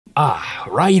Ah,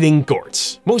 writing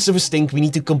chords. Most of us think we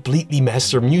need to completely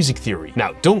master music theory.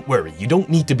 Now, don't worry, you don't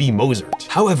need to be Mozart.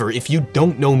 However, if you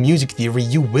don't know music theory,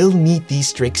 you will need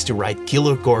these tricks to write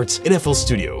killer chords in FL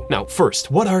Studio. Now,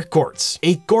 first, what are chords?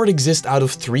 A chord exists out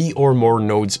of 3 or more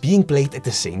notes being played at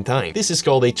the same time. This is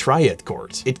called a triad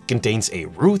chord. It contains a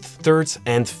root, third,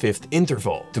 and fifth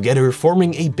interval, together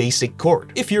forming a basic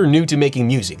chord. If you're new to making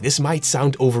music, this might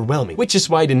sound overwhelming, which is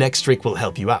why the next trick will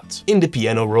help you out. In the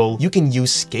piano roll, you can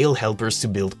use scale helpers to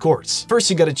build chords. First,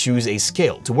 you gotta choose a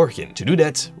scale to work in. To do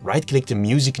that, right-click the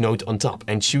music note on top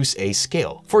and choose a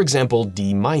scale. For example,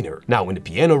 D minor. Now, in the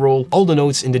piano roll, all the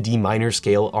notes in the D minor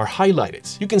scale are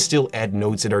highlighted. You can still add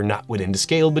notes that are not within the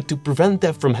scale, but to prevent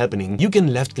that from happening, you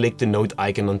can left-click the note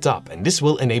icon on top, and this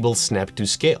will enable snap to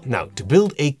scale. Now, to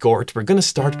build a chord, we're gonna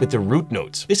start with the root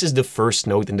note. This is the first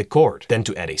note in the chord. Then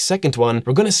to add a second one,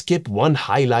 we're gonna skip one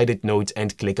highlighted note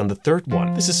and click on the third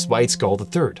one. This is why it's called the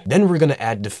third. Then we're gonna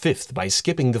add the fifth by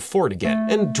skipping the fourth again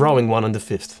and drawing one on the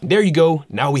fifth. There you go,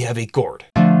 now we have a chord.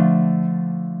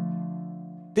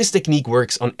 This technique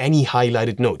works on any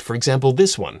highlighted note, for example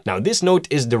this one. Now this note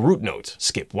is the root note.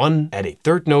 Skip one, add a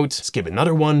third note, skip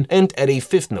another one, and add a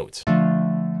fifth note.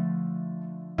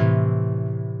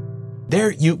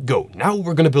 There you go. Now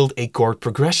we're gonna build a chord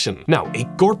progression. Now, a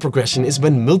chord progression is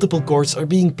when multiple chords are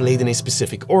being played in a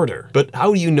specific order. But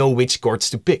how do you know which chords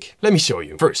to pick? Let me show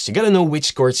you. First, you gotta know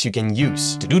which chords you can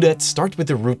use. To do that, start with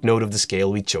the root note of the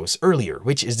scale we chose earlier,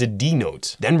 which is the D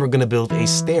note. Then we're gonna build a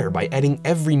stair by adding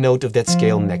every note of that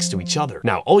scale next to each other.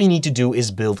 Now, all you need to do is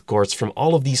build chords from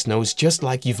all of these notes just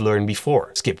like you've learned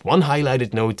before. Skip one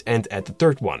highlighted note and add the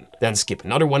third one. Then skip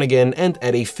another one again and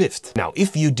add a fifth. Now,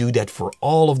 if you do that for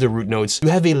all of the root notes, you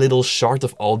have a little chart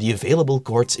of all the available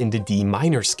chords in the D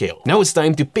minor scale. Now it's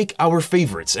time to pick our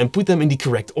favorites and put them in the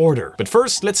correct order. But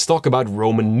first, let's talk about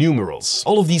Roman numerals.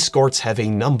 All of these chords have a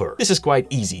number. This is quite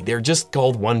easy. They're just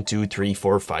called 1, 2, 3,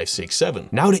 4, 5, 6, 7.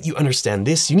 Now that you understand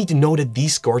this, you need to know that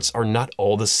these chords are not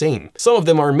all the same. Some of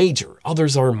them are major,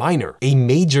 others are minor. A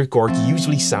major chord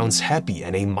usually sounds happy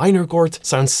and a minor chord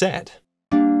sounds sad.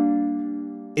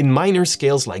 In minor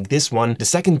scales like this one, the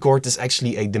second chord is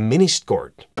actually a diminished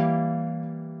chord.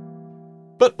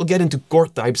 But we'll get into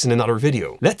chord types in another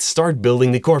video. Let's start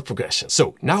building the chord progression.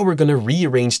 So now we're gonna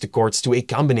rearrange the chords to a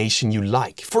combination you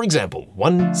like. For example,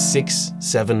 1, 6,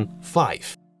 7,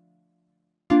 5.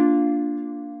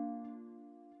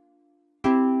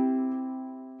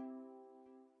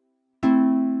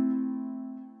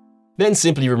 Then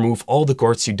simply remove all the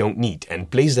chords you don't need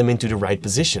and place them into the right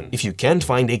position. If you can't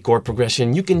find a chord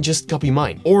progression, you can just copy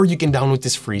mine, or you can download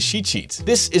this free cheat sheet.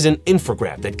 This is an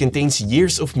infographic that contains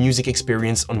years of music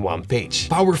experience on one page.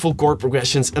 Powerful chord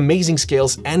progressions, amazing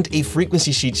scales, and a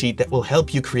frequency cheat sheet that will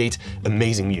help you create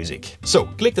amazing music. So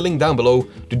click the link down below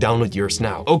to download yours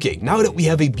now. Okay, now that we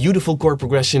have a beautiful chord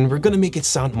progression, we're gonna make it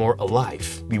sound more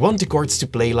alive. We want the chords to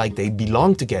play like they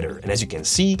belong together, and as you can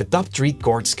see, the top 3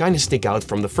 chords kind of stick out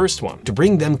from the first one. To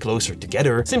bring them closer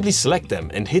together, simply select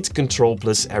them and hit Ctrl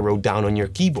plus arrow down on your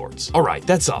keyboards. Alright,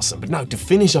 that's awesome, but now to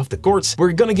finish off the chords,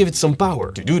 we're gonna give it some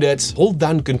power. To do that, hold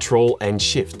down Ctrl and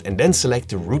Shift and then select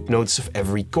the root notes of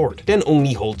every chord. Then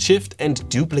only hold Shift and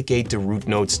duplicate the root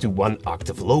notes to 1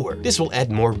 octave lower. This will add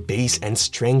more bass and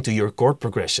strength to your chord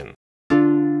progression.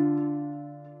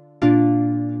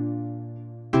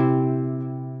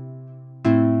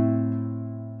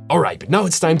 Alright, but now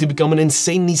it's time to become an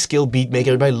insanely skilled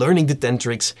beatmaker by learning the 10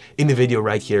 tricks in the video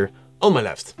right here on my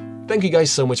left. Thank you guys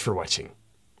so much for watching.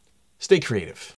 Stay creative.